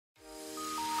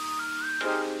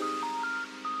Hi,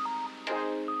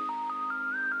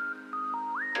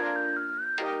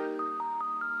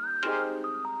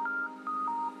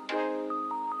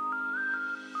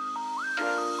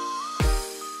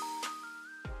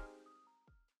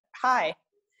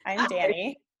 I'm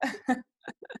Dani.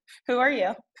 Who are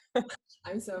you?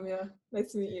 I'm Sowmya.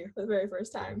 Nice to meet you for the very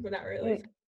first time, but not really.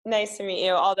 Nice to meet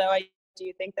you. Although I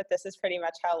do think that this is pretty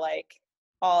much how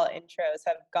all intros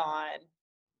have gone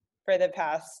for the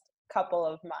past couple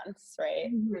of months, right?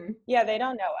 Mm-hmm. Yeah, they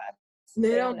don't know us.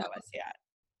 They don't know us yet.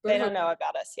 They don't know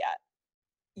about us yet.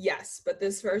 Yes, but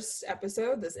this first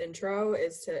episode, this intro,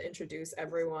 is to introduce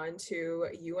everyone to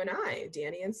you and I,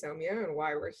 Dani and Sowmya, and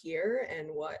why we're here and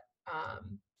what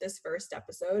this first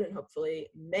episode and hopefully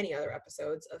many other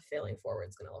episodes of Failing Forward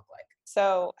is going to look like.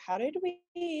 So how did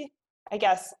we, I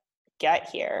guess, get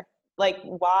here? Like,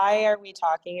 why are we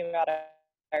talking about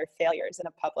our failures in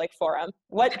a public forum?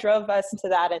 What drove us to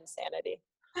that insanity?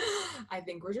 I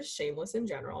think we're just shameless in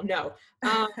general. No,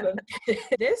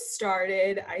 this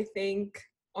started, I think,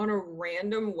 on a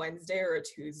random Wednesday or a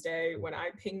Tuesday when I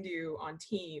pinged you on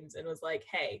Teams and was like,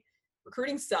 hey,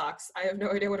 recruiting sucks. I have no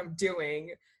idea what I'm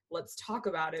doing. Let's talk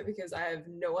about it because I have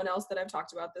no one else that I've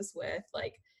talked about this with.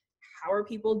 Like, how are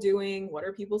people doing? What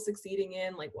are people succeeding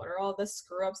in? Like, what are all the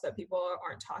screw ups that people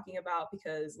aren't talking about?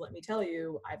 Because let me tell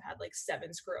you, I've had like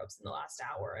 7 screw ups in the last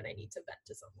hour and I need to vent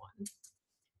to someone.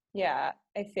 Yeah,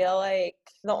 I feel like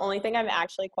the only thing I'm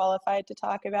actually qualified to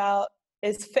talk about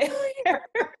is failure.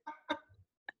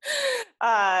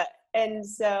 And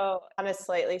so on a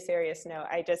slightly serious note,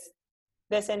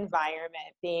 this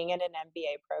environment, being in an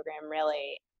MBA program,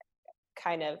 really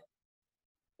kind of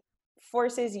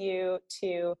forces you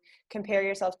to compare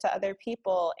yourself to other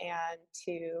people and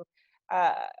to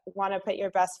want to put your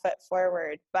best foot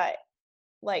forward. But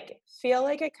feel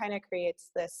like it kind of creates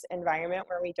this environment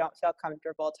where we don't feel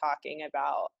comfortable talking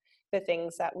about the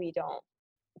things that we don't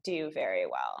do very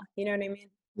well. You know what I mean?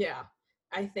 Yeah,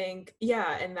 I think,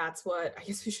 yeah. And that's what, I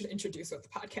guess we should introduce what the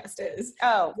podcast is.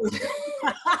 Oh.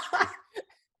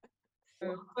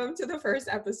 Welcome to the first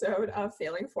episode of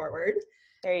Failing Forward.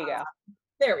 There you go.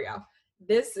 There we go.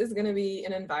 This is going to be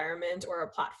an environment or a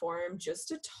platform just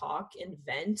to talk and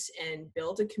vent and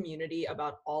build a community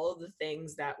about all of the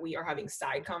things that we are having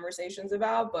side conversations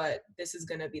about, but this is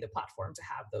going to be the platform to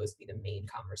have those be the main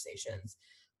conversations.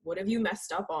 What have you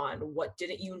messed up on? What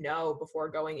didn't you know before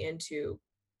going into?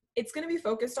 It's going to be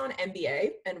focused on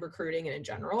MBA and recruiting and in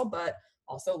general, but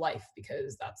also life,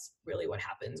 because that's really what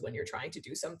happens when you're trying to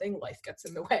do something. Life gets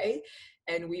in the way,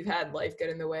 and we've had life get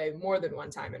in the way more than one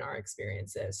time in our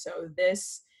experiences. So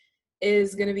this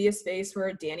is going to be a space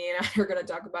where Dani and I are going to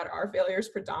talk about our failures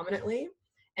predominantly,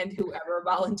 and whoever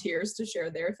volunteers to share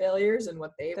their failures and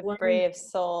what they've learned. Brave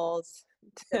souls.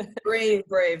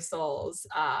 brave souls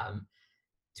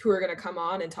who are going to come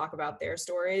on and talk about their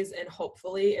stories, and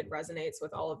hopefully it resonates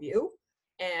with all of you.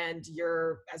 And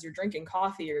as you're drinking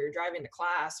coffee or you're driving to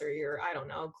class or you're, I don't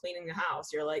know, cleaning the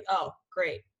house, you're like, oh,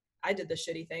 great, I did this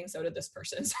shitty thing, so did this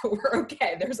person. So we're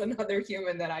okay. There's another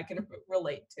human that I can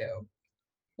relate to.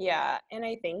 Yeah, and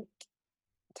I think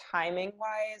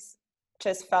timing-wise,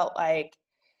 just felt like,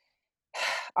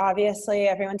 obviously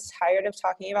everyone's tired of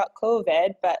talking about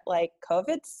COVID, but like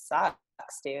COVID sucks,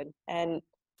 dude. And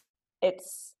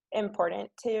it's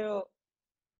important to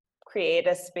create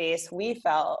a space, we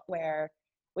felt, where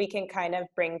we can kind of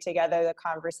bring together the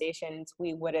conversations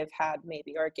we would have had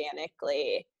maybe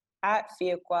organically at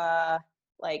Fuqua,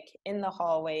 like in the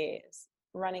hallways,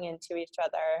 running into each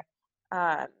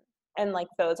other. And like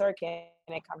those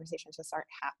organic conversations just aren't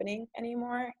happening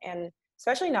anymore, and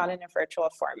especially not in a virtual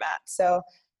format. So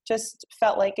just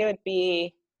felt like it would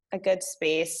be a good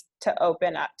space to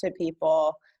open up to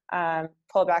people,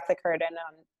 pull back the curtain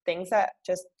on things that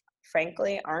just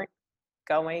frankly aren't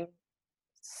going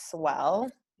swell.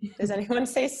 Does anyone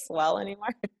say swell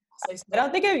anymore? I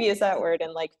don't think I've used that word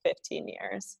in like 15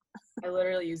 years. I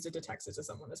literally used it to text it to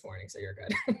someone this morning, so you're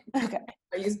good. Okay.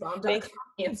 I use bomb.com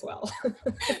and swell.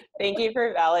 Thank you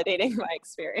for validating my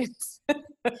experience.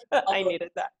 I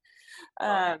needed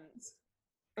that.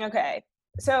 Okay.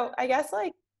 So I guess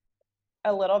like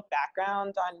a little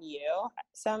background on you,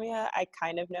 Sowmya. I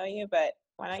kind of know you, but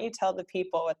why don't you tell the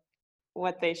people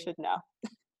what they should know?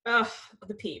 Oh,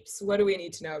 the peeps. What do we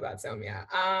need to know about Sowmya?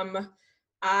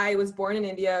 I was born in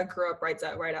India, grew up right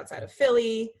outside of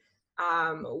Philly.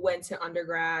 Went to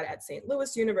undergrad at St.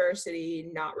 Louis University,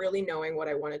 not really knowing what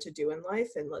I wanted to do in life.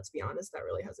 And let's be honest, that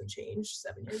really hasn't changed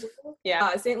 7 years ago.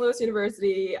 Yeah. St. Louis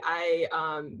University, I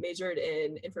majored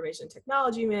in information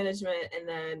technology management and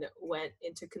then went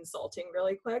into consulting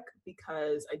really quick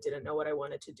because I didn't know what I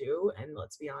wanted to do. And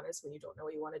let's be honest, when you don't know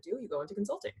what you want to do, you go into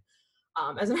consulting.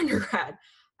 As an undergrad,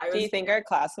 Do you think our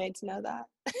classmates know that?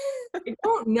 I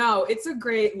don't know. It's a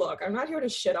great look. I'm not here to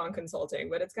shit on consulting,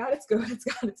 but it's got its good, it's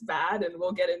got its bad, and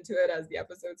we'll get into it as the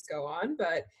episodes go on.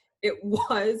 But it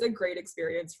was a great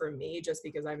experience for me just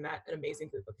because I met an amazing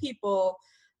group of people,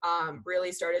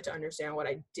 really started to understand what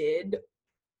I did.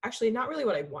 Actually, not really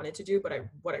what I wanted to do, but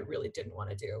what I really didn't want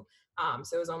to do.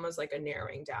 So it was almost like a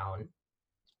narrowing down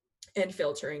and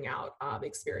filtering out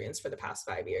experience for the past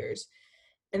 5 years.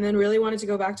 And then really wanted to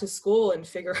go back to school and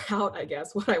figure out, I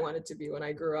guess, what I wanted to be when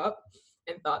I grew up,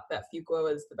 and thought that Fuqua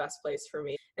was the best place for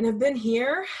me. And I've been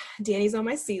here. Dani's on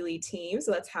my CLE team, so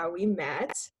that's how we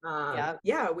met.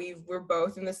 Yeah, we're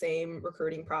both in the same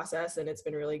recruiting process, and it's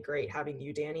been really great having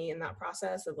you, Dani, in that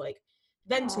process of like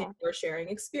venting or sharing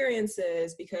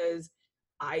experiences, because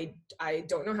I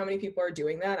don't know how many people are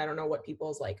doing that. I don't know what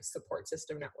people's like support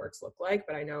system networks look like,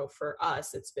 but I know for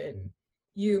us, it's been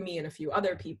you, me, and a few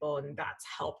other people, and that's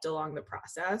helped along the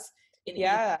process. And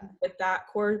even with that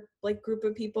core like group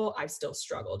of people, I've still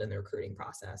struggled in the recruiting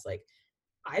process. Like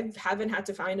I haven't had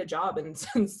to find a job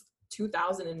since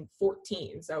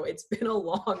 2014, so it's been a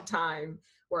long time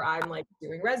where I'm like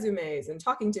doing resumes and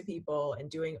talking to people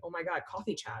and doing, oh my god,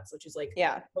 coffee chats, which is like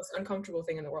the most uncomfortable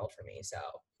thing in the world for me. So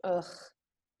I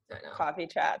know. Coffee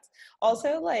chats.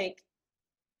 Also, like,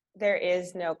 there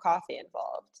is no coffee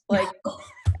involved. Like,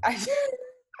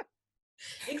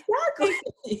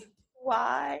 exactly.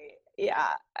 Why?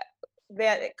 Yeah.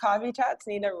 That coffee chats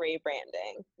need a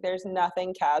rebranding. There's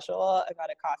nothing casual about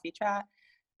a coffee chat,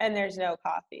 and there's no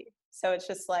coffee. So it's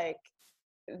just like,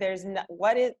 there's no,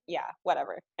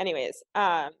 whatever. Anyways,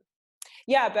 but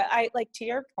I like, to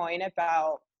your point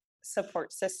about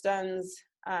support systems,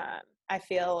 I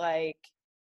feel like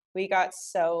we got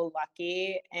so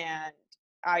lucky, and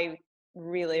I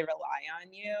really rely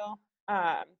on you.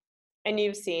 And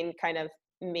you've seen kind of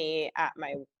me at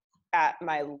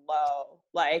my low,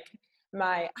 like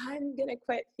I'm gonna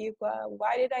quit Fuqua.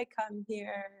 Why did I come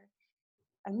here?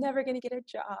 I'm never gonna get a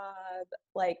job.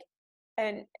 Like,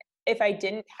 and if I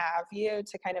didn't have you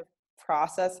to kind of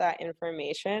process that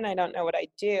information, I don't know what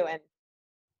I'd do. And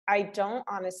I don't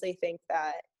honestly think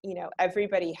that,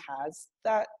 everybody has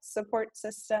that support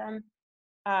system.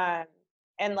 Um,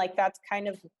 and like, that's kind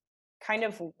of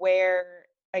where,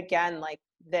 again, like,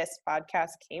 this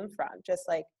podcast came from, just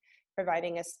like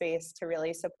providing a space to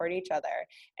really support each other.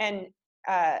 And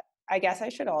I guess I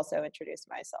should also introduce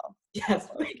myself. Yes,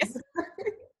 please.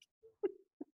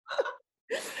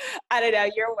 I don't know,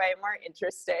 you're way more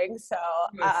interesting, so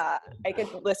I could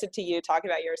listen to you talk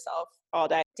about yourself all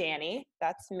day. Dani,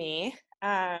 that's me.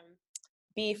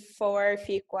 Before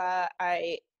Fuqua,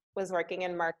 I was working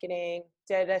in marketing,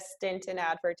 did a stint in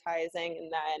advertising,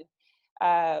 and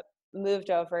then moved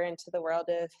over into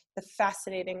the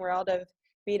fascinating world of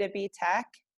B2B tech.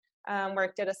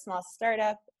 Worked at a small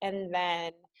startup, and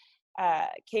then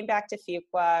came back to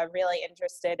Fuqua, really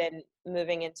interested in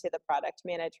moving into the product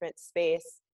management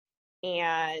space,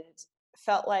 and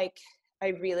felt like I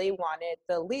really wanted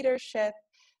the leadership,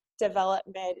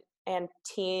 development, and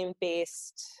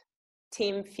team-based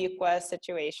team Fuqua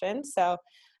situation. So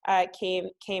I came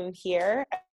here.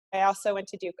 I also went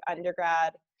to Duke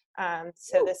undergrad.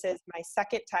 So this is my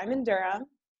second time in Durham.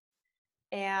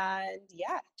 And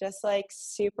yeah, just like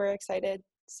super excited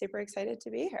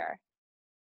to be here.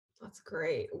 That's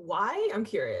great. Why? I'm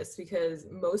curious, because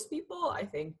most people, I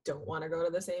think, don't want to go to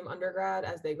the same undergrad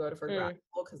as they go to for grad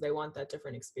school because they want that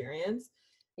different experience.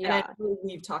 Yeah. And I know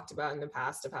we've talked about in the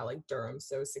past of how like Durham's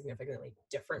so significantly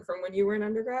different from when you were in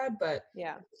undergrad, but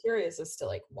yeah, I'm curious as to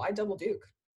like, why double Duke?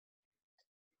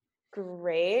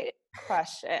 Great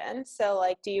question. So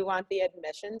like, do you want the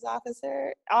admissions office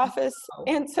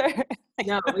answer?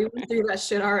 No, we went through that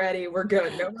shit already. We're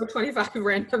good. No more 25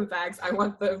 random facts. I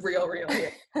want the real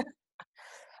here.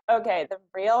 Okay, the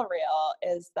real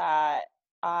is that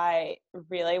I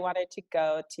really wanted to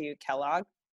go to Kellogg.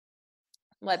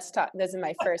 Let's talk. This is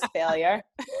my first failure.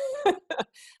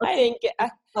 I didn't get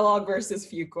Kellogg versus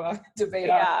Fuqua debate.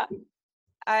 Yeah,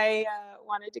 I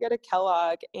wanted to go to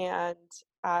Kellogg, and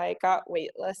I got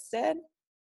waitlisted,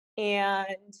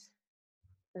 and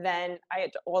then I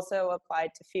had also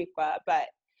applied to Fuqua, but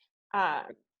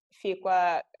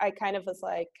Fuqua, I kind of was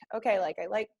like, okay, like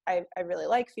I really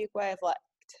like Fuqua. I've liked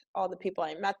all the people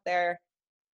I met there,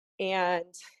 and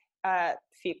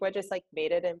Fuqua just like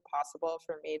made it impossible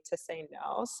for me to say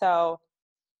no. So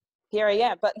here I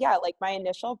am. But yeah, like my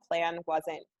initial plan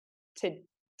wasn't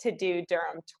to do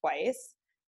Durham twice.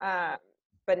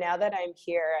 But now that I'm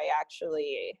here, I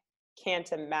actually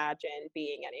can't imagine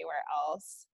being anywhere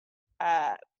else.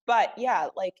 But yeah,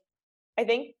 like I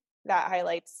think that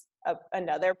highlights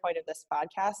another point of this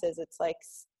podcast is it's like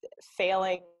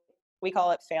failing. We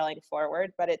call it failing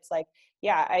forward, but it's like,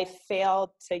 yeah, I failed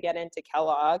to get into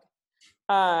Kellogg.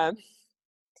 And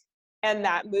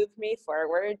that moved me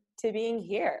forward to being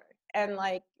here and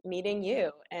like meeting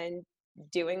you and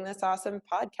doing this awesome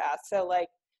podcast. So like,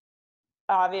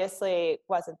 obviously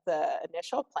wasn't the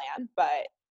initial plan, but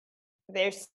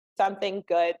there's something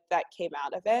good that came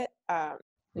out of it.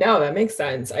 No, that makes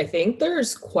sense. I think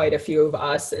there's quite a few of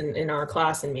us in our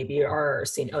class, and maybe our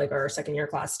senior, like our second year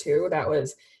class too, that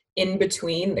was in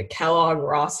between the Kellogg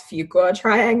Ross Fuqua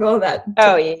triangle that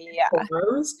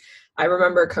forms. I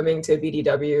remember coming to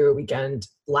BDW weekend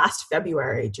last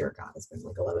February. Dear God, it's been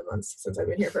like 11 months since I've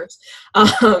been here first.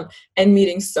 And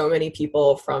meeting so many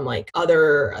people from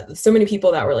so many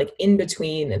people that were like in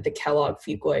between the Kellogg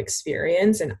Fuqua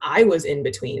experience. And I was in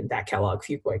between that Kellogg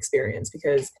Fuqua experience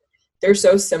because they're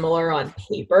so similar on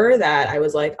paper that I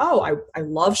was like, oh, I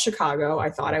love Chicago. I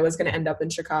thought I was going to end up in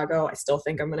Chicago. I still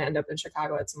think I'm going to end up in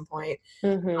Chicago at some point.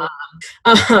 Mm-hmm.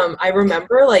 I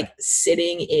remember like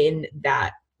sitting in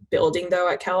that building though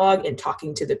at Kellogg and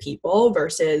talking to the people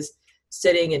versus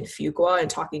sitting in Fuqua and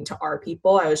talking to our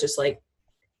people. I was just like,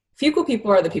 Fuqua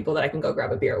people are the people that I can go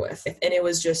grab a beer with. And it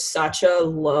was just such a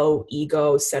low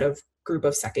ego group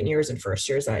of second years and first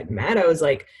years that I'd met. I was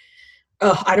like,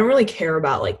 oh, I don't really care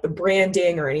about like the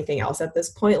branding or anything else at this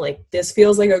point. Like this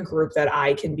feels like a group that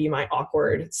I can be my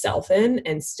awkward self in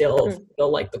and still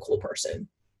feel like the cool person.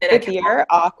 And if you're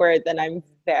awkward, then I'm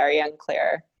very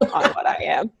unclear on what I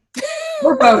am.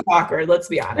 We're both awkward, let's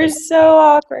be honest. We're so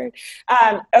awkward.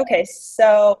 Okay,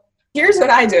 so here's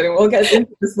what I did, and we'll get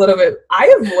into this a little bit.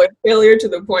 I avoid failure to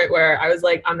the point where I was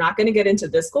like, I'm not going to get into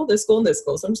this school, this school, and this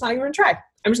school, so I'm just not even going to try.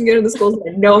 I'm just going to get into the schools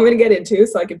that I know I'm going to get into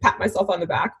so I can pat myself on the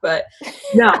back. But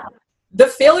no, the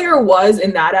failure was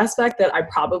in that aspect that I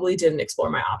probably didn't explore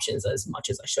my options as much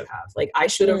as I should have. Like I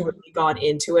should have really gone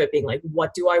into it being like,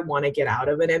 what do I want to get out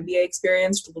of an MBA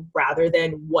experience rather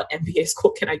than what MBA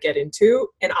school can I get into?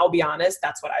 And I'll be honest,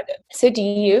 that's what I did. So do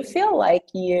you feel like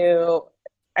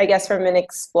I guess from an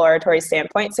exploratory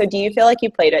standpoint, so do you feel like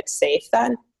you played it safe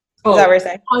then? Is that what you're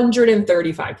saying?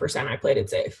 135% I played it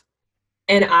safe.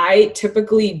 And I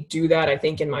typically do that, I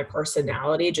think, in my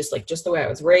personality, just the way I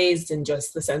was raised and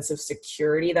just the sense of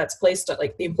security that's placed,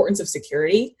 like the importance of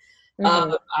security,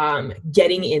 of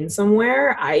getting in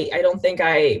somewhere. I don't think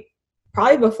I,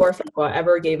 probably before Fuqua,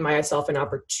 ever gave myself an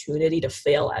opportunity to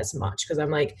fail as much. Because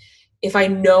I'm like, if I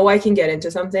know I can get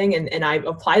into something, and I've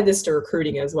applied this to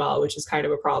recruiting as well, which is kind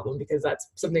of a problem because that's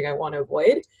something I want to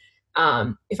avoid.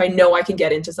 If I know I can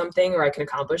get into something or I can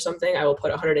accomplish something, I will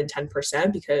put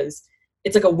 110% because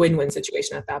it's like a win-win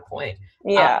situation at that point.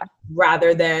 Yeah.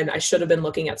 Rather than I should have been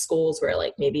looking at schools where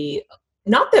like maybe,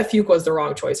 not that Fuqua was the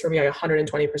wrong choice for me. I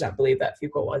 120% believe that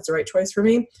Fuqua was the right choice for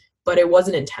me, but it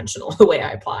wasn't intentional the way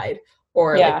I applied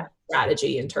or like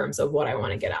strategy in terms of what I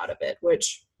want to get out of it,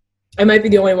 which I might be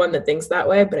the only one that thinks that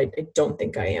way, but I don't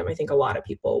think I am. I think a lot of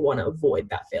people want to avoid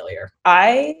that failure.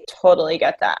 I totally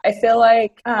get that. I feel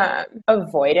like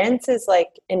avoidance is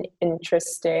like an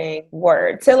interesting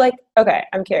word. So like, okay,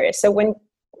 I'm curious. So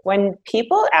when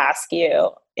people ask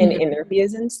you in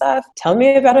interviews and stuff, tell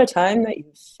me about a time that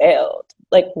you failed.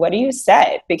 Like, what do you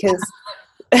say? Because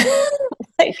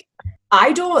like,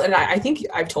 I don't, and I think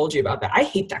I've told you about that. I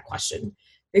hate that question.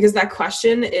 Because that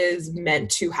question is meant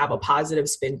to have a positive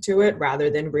spin to it rather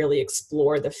than really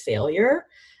explore the failure.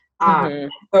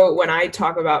 So when I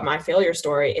talk about my failure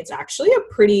story, it's actually a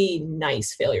pretty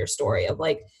nice failure story of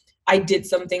like, I did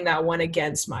something that went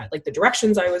against like the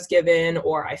directions I was given,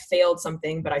 or I failed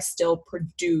something, but I still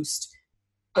produced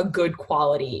a good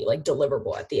quality, like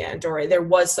deliverable at the end, or there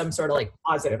was some sort of like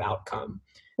positive outcome.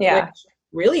 Yeah. Which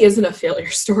really isn't a failure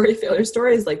story. Failure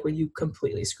story is like when you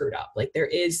completely screwed up. Like there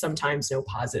is sometimes no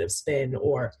positive spin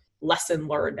or lesson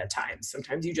learned at times.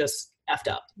 Sometimes you just effed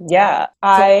up. Yeah. So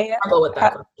I struggle with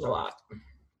that question a lot.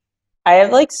 I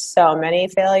have like so many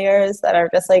failures that are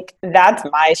just like, that's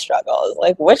my struggles.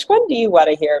 Like, which one do you want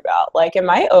to hear about? Like, am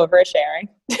I oversharing?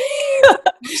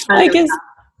 Like,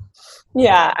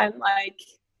 I'm like,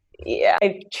 yeah,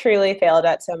 I've truly failed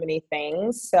at so many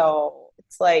things. So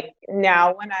it's like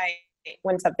now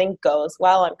when something goes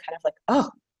well, I'm kind of like, oh,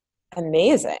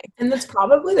 amazing. And that's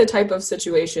probably the type of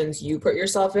situations you put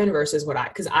yourself in versus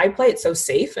because I play it so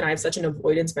safe and I have such an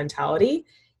avoidance mentality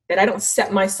that I don't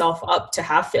set myself up to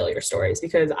have failure stories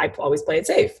because I always play it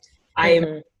safe.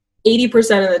 I'm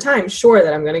 80% of the time sure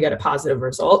that I'm going to get a positive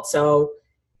result. So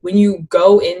when you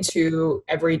go into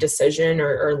every decision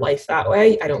or life that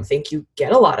way, I don't think you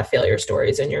get a lot of failure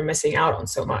stories and you're missing out on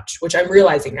so much, which I'm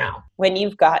realizing now. When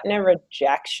you've gotten a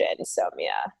rejection,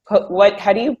 Sowmya,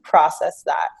 how do you process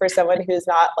that for someone who's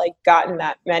not like gotten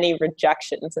that many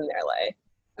rejections in their life?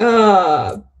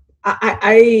 Uh,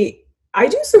 I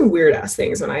do some weird ass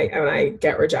things when I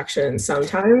get rejection.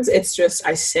 Sometimes it's just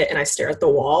I sit and I stare at the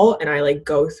wall and I like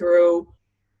go through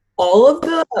all of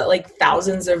the like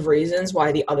thousands of reasons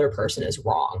why the other person is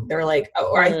wrong. They're like, oh,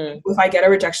 or if I get a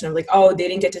rejection of like, oh, they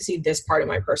didn't get to see this part of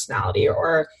my personality,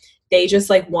 or they just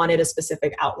like wanted a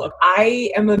specific outlook.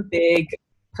 I am a big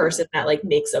person that like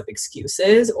makes up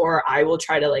excuses, or I will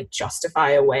try to like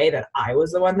justify a way that I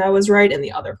was the one that was right and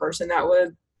the other person that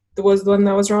was the one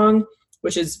that was wrong,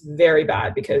 which is very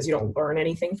bad because you don't learn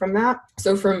anything from that.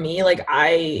 So for me, like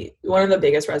one of the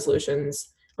biggest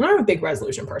resolutions, I'm not a big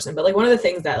resolution person, but like one of the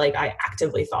things that like I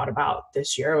actively thought about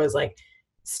this year was like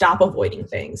stop avoiding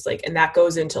things. Like, and that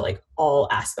goes into like all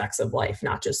aspects of life,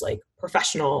 not just like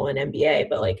professional and MBA,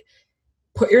 but like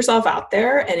put yourself out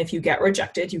there. And if you get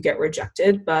rejected, you get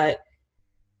rejected. But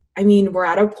I mean, we're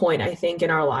at a point, I think, in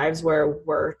our lives where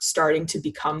we're starting to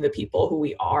become the people who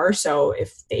we are. So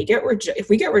if we get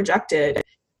rejected,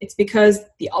 it's because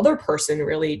the other person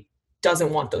really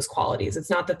doesn't want those qualities. It's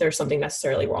not that there's something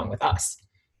necessarily wrong with us.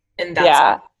 And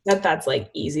that's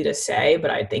like easy to say, but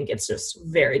I think it's just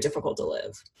very difficult to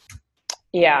live.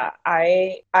 Yeah,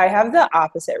 I have the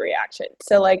opposite reaction.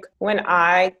 So like when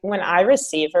I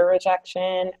receive a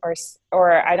rejection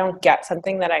or I don't get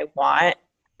something that I want,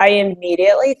 I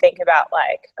immediately think about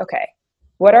like, okay,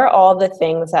 what are all the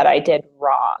things that I did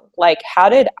wrong? Like, how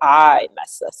did I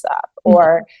mess this up?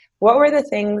 Or what were the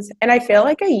things? And I feel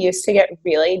like I used to get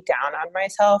really down on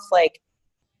myself. Like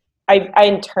I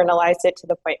internalized it to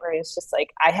the point where it's just like,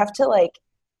 I have to like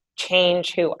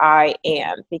change who I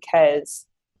am because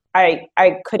I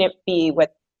couldn't be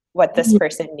what this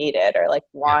person needed or like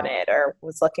wanted or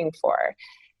was looking for.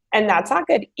 And that's not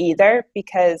good either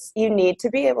because you need to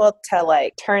be able to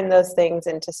like turn those things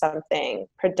into something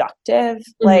productive.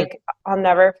 Like I'll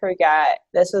never forget,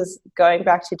 this was going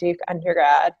back to Duke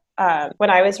undergrad. When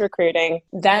I was recruiting,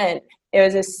 then it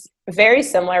was this very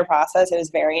similar process. It was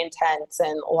very intense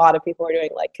and a lot of people were doing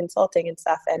like consulting and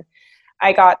stuff. And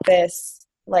I got this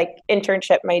like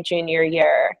internship my junior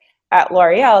year at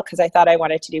L'Oreal because I thought I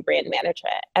wanted to do brand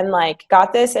management and like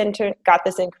got this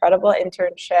incredible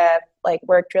internship, like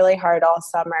worked really hard all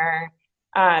summer,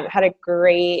 had a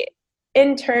great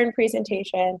intern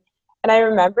presentation. And I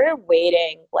remember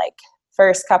waiting like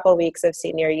first couple weeks of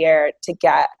senior year to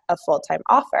get a full-time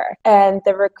offer. And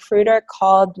the recruiter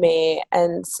called me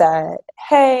and said,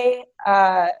 hey,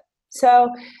 so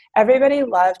everybody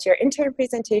loved your intern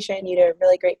presentation. You did a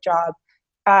really great job.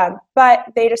 But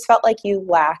they just felt like you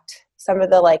lacked some of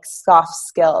the like soft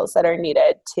skills that are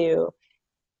needed to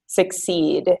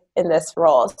succeed in this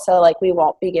role. So like, we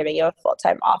won't be giving you a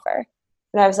full-time offer.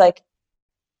 And I was like,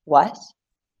 what?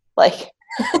 Like,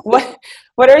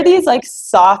 what are these like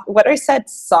what are said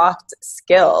soft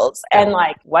skills? And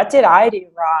like, what did I do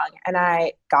wrong? And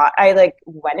I like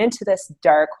went into this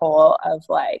dark hole of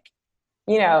like,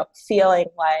 you know, feeling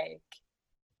like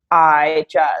I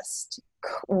just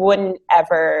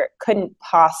couldn't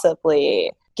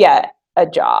possibly get a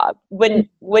job,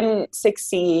 wouldn't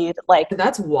succeed. Like,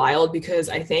 that's wild because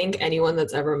I think anyone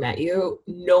that's ever met you,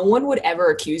 no one would ever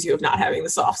accuse you of not having the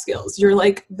soft skills. You're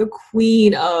like the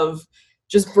queen of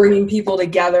just bringing people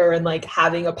together and like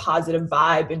having a positive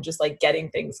vibe and just like getting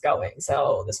things going.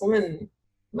 So this woman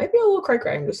might be a little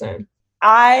cray-cray, I'm just saying.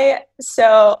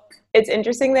 So it's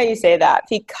interesting that you say that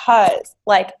because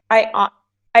like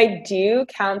I do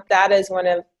count that as one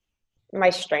of my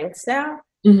strengths now,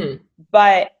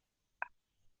 but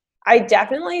I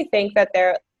definitely think that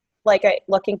they're like,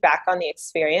 looking back on the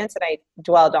experience, and I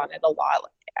dwelled on it a lot,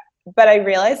 but I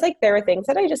realized like there were things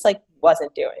that I just like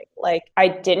wasn't doing. Like I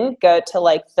didn't go to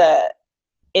like the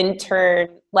intern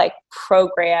like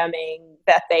programming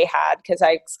that they had because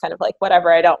I was kind of like,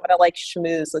 whatever, I don't want to like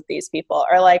schmooze with these people,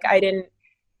 or like I didn't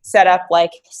set up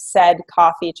like said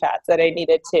coffee chats that I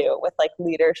needed to with like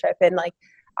leadership, and like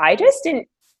I just didn't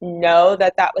know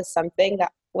that that was something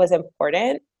that was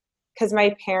important because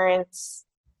my parents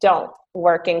don't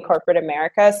work in corporate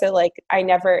America. So like they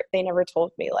never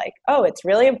told me like, oh, it's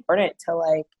really important to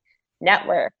like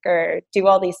network or do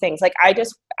all these things. Like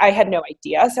I had no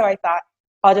idea. So I thought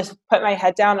I'll just put my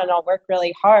head down and I'll work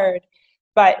really hard.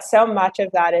 But so much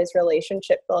of that is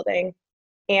relationship building.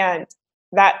 And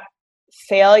that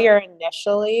failure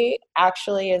initially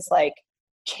actually is like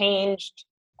changed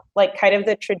like kind of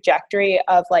the trajectory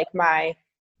of like my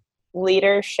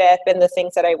leadership and the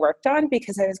things that I worked on,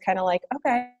 because I was kind of like,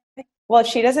 okay, well, if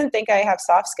she doesn't think I have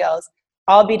soft skills,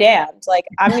 I'll be damned. Like,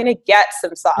 I'm going to get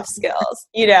some soft skills,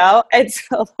 you know? And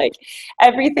so, like,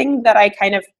 everything that I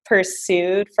kind of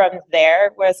pursued from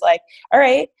there was like, all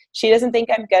right, she doesn't think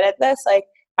I'm good at this. Like,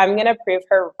 I'm going to prove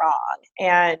her wrong.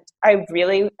 And I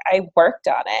worked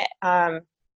on it.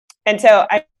 And so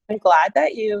I'm glad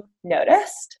that you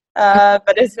noticed.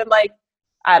 But it's been like,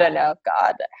 I don't know,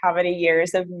 God, how many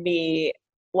years of me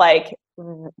like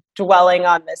dwelling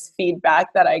on this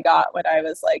feedback that I got when I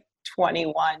was like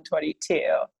 21, 22,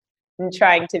 and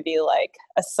trying to be like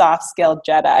a soft skill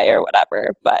Jedi or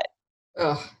whatever. But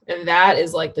and that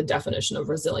is like the definition of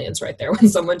resilience right there. When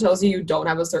someone tells you you don't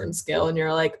have a certain skill and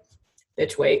you're like,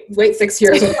 bitch, wait 6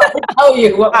 years and I'll tell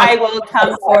you what I will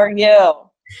come for you.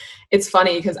 It's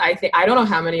funny because I don't know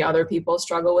how many other people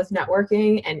struggle with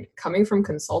networking, and coming from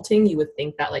consulting, you would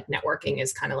think that like networking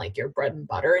is kind of like your bread and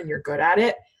butter and you're good at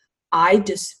it. I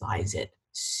despise it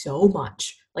so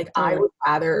much. Like I would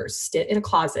rather sit in a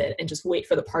closet and just wait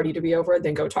for the party to be over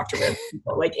than go talk to random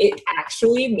people. Like it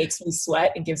actually makes me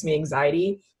sweat and gives me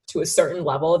anxiety to a certain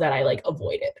level that I like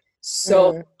avoid it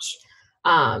so much.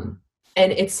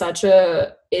 And it is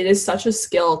such a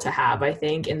skill to have, I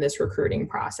think, in this recruiting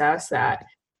process that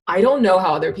I don't know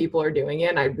how other people are doing it,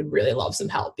 and I would really love some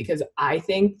help, because I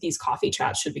think these coffee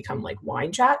chats should become like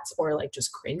wine chats or like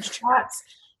just cringe chats.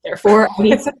 Therefore, I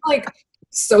need some like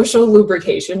social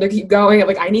lubrication to keep going.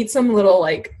 Like I need some little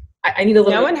like I need a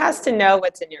little. No one has to know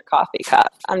what's in your coffee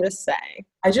cup. I'm just saying.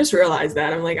 I just realized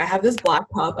that. I'm like, I have this black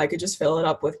cup. I could just fill it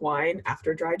up with wine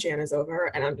after dry Jan is over,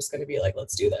 and I'm just going to be like,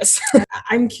 let's do this.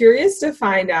 I'm curious to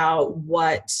find out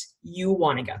what you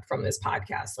want to get from this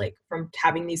podcast, like from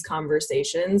having these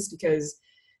conversations, because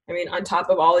I mean, on top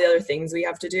of all the other things we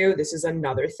have to do, this is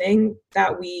another thing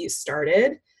that we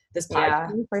started this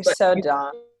podcast. Yeah, we're so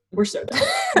dumb. We're so dumb.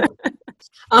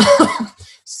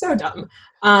 So dumb.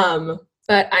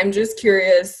 But I'm just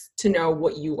curious to know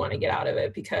what you want to get out of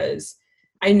it, because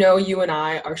I know you and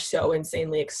I are so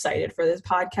insanely excited for this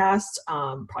podcast,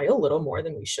 probably a little more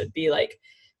than we should be. Like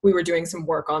we were doing some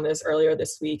work on this earlier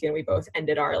this week, and we both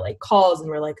ended our like calls and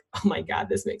we're like, oh my God,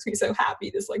 this makes me so happy.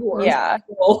 This like warms. Yeah.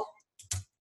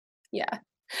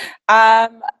 Yeah.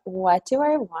 What do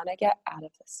I want to get out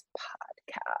of this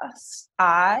podcast?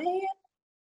 I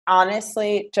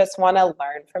honestly just want to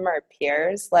learn from our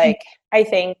peers. Like, I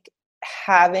think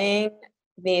having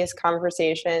these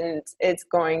conversations is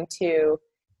going to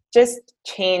just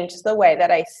change the way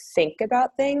that I think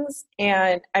about things.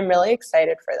 And I'm really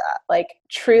excited for that. Like,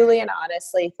 truly and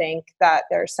honestly think that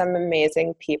there's some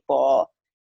amazing people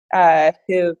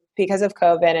who, because of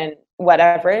COVID and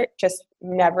whatever, just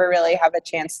never really have a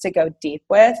chance to go deep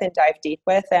with and dive deep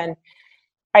with. And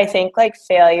I think like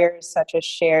failure is such a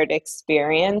shared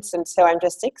experience. And so I'm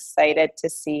just excited to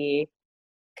see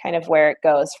kind of where it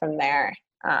goes from there,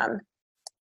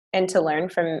 and to learn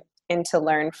from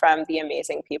the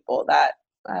amazing people that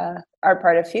are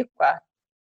part of Fuqua.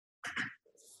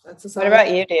 What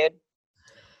about you, dude?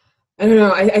 I don't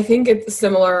know. I think it's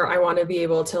similar. I want to be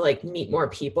able to like meet more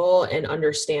people and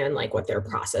understand like what their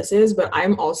process is. But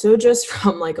I'm also just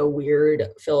from like a weird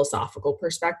philosophical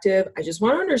perspective. I just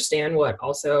want to understand what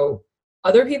also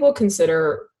other people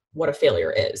consider what a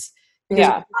failure is. Because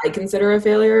what I consider a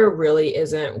failure really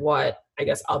isn't what I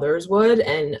guess others would.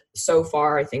 And so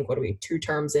far, I think, 2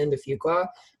 terms into Fuqua,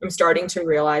 I'm starting to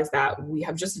realize that we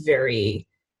have just very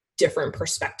different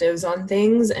perspectives on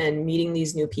things, and meeting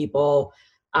these new people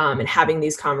and having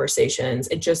these conversations,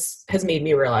 it just has made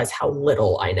me realize how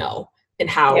little I know and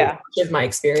how much of my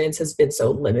experience has been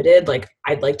so limited. Like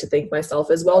I'd like to think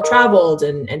myself as well-traveled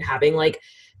and having like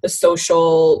the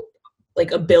social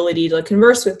like ability to like,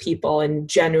 converse with people and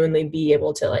genuinely be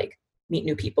able to like meet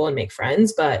new people and make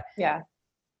friends. But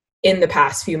in the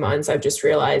past few months, I've just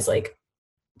realized like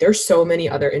there's so many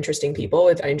other interesting people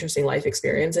with interesting life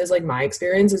experiences. Like my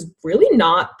experience is really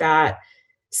not that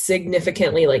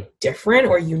significantly like different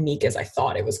or unique as I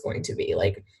thought it was going to be.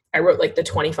 Like I wrote like the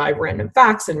 25 random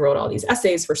facts and wrote all these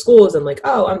essays for schools and like,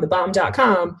 oh, I'm the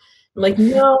bomb.com. I'm like,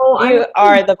 no, you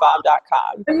are the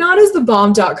bomb.com. I'm not as the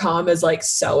bomb.com as like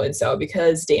so-and-so,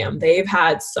 because damn, they've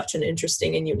had such an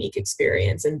interesting and unique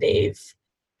experience, and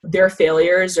their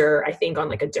failures are, I think, on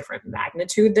like a different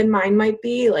magnitude than mine might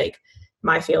be. Like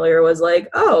my failure was like,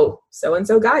 oh,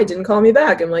 so-and-so guy didn't call me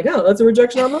back. I'm like, oh, that's a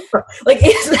rejection on my part. Like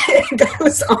it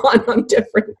goes on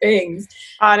different things.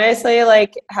 Honestly,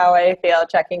 like how I feel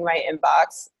checking my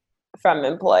inbox from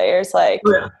employers, like,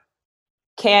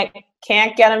 can't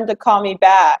get him to call me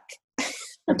back.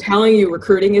 I'm telling you,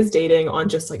 recruiting is dating on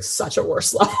just like such a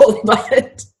worse level.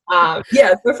 But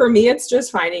yeah, so for me, it's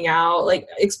just finding out, like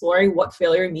exploring what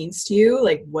failure means to you.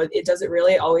 Like what it doesn't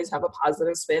really always have a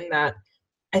positive spin that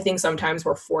I think sometimes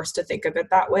we're forced to think of it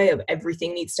that way, of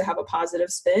everything needs to have a positive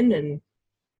spin, and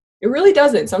it really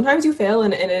doesn't. Sometimes you fail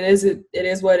and it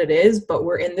is what it is, but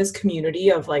we're in this community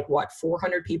of like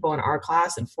 400 people in our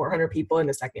class and 400 people in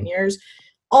the second years,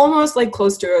 almost like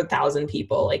close to 1,000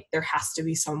 people. Like there has to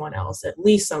be someone else, at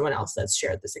least someone else that's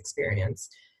shared this experience.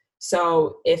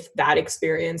 So if that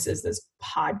experience is this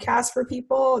podcast for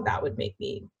people, that would make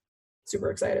me super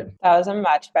excited. That was a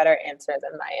much better answer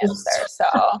than my answer. So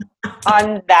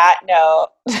on that note,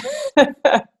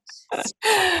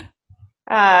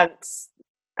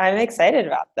 I'm excited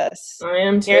about this. I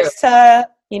am too. Here's to,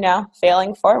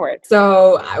 failing forward.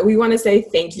 So we want to say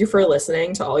thank you for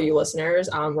listening to all you listeners.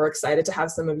 We're excited to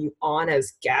have some of you on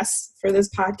as guests for this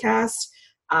podcast.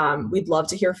 We'd love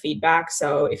to hear feedback.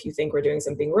 So if you think we're doing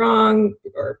something wrong,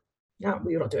 or no,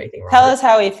 we don't do anything wrong. Tell us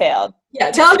how we failed.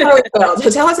 Yeah, tell us how we failed.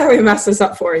 Tell us how we messed this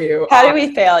up for you. How do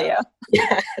we fail you?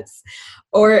 Yes.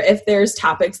 Or if there's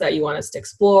topics that you want us to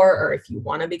explore, or if you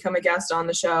want to become a guest on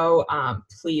the show,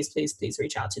 please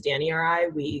reach out to Dani or I.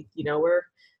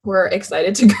 We're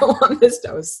excited to go on this.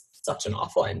 That was such an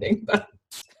awful ending, but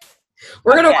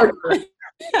we're going to work on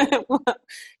it.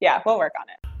 Yeah, we'll work on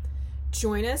it.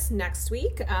 Join us next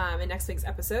week in next week's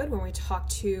episode when we talk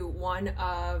to one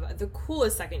of the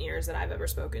coolest second years that I've ever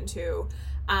spoken to,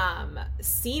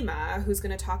 Sowmya, who's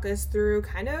going to talk us through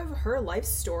kind of her life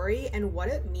story and what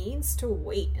it means to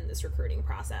wait in this recruiting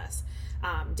process.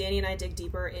 Dani and I dig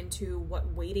deeper into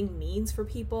what waiting means for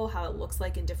people, how it looks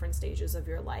like in different stages of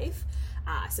your life.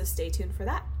 So stay tuned for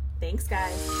that. Thanks,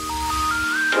 guys.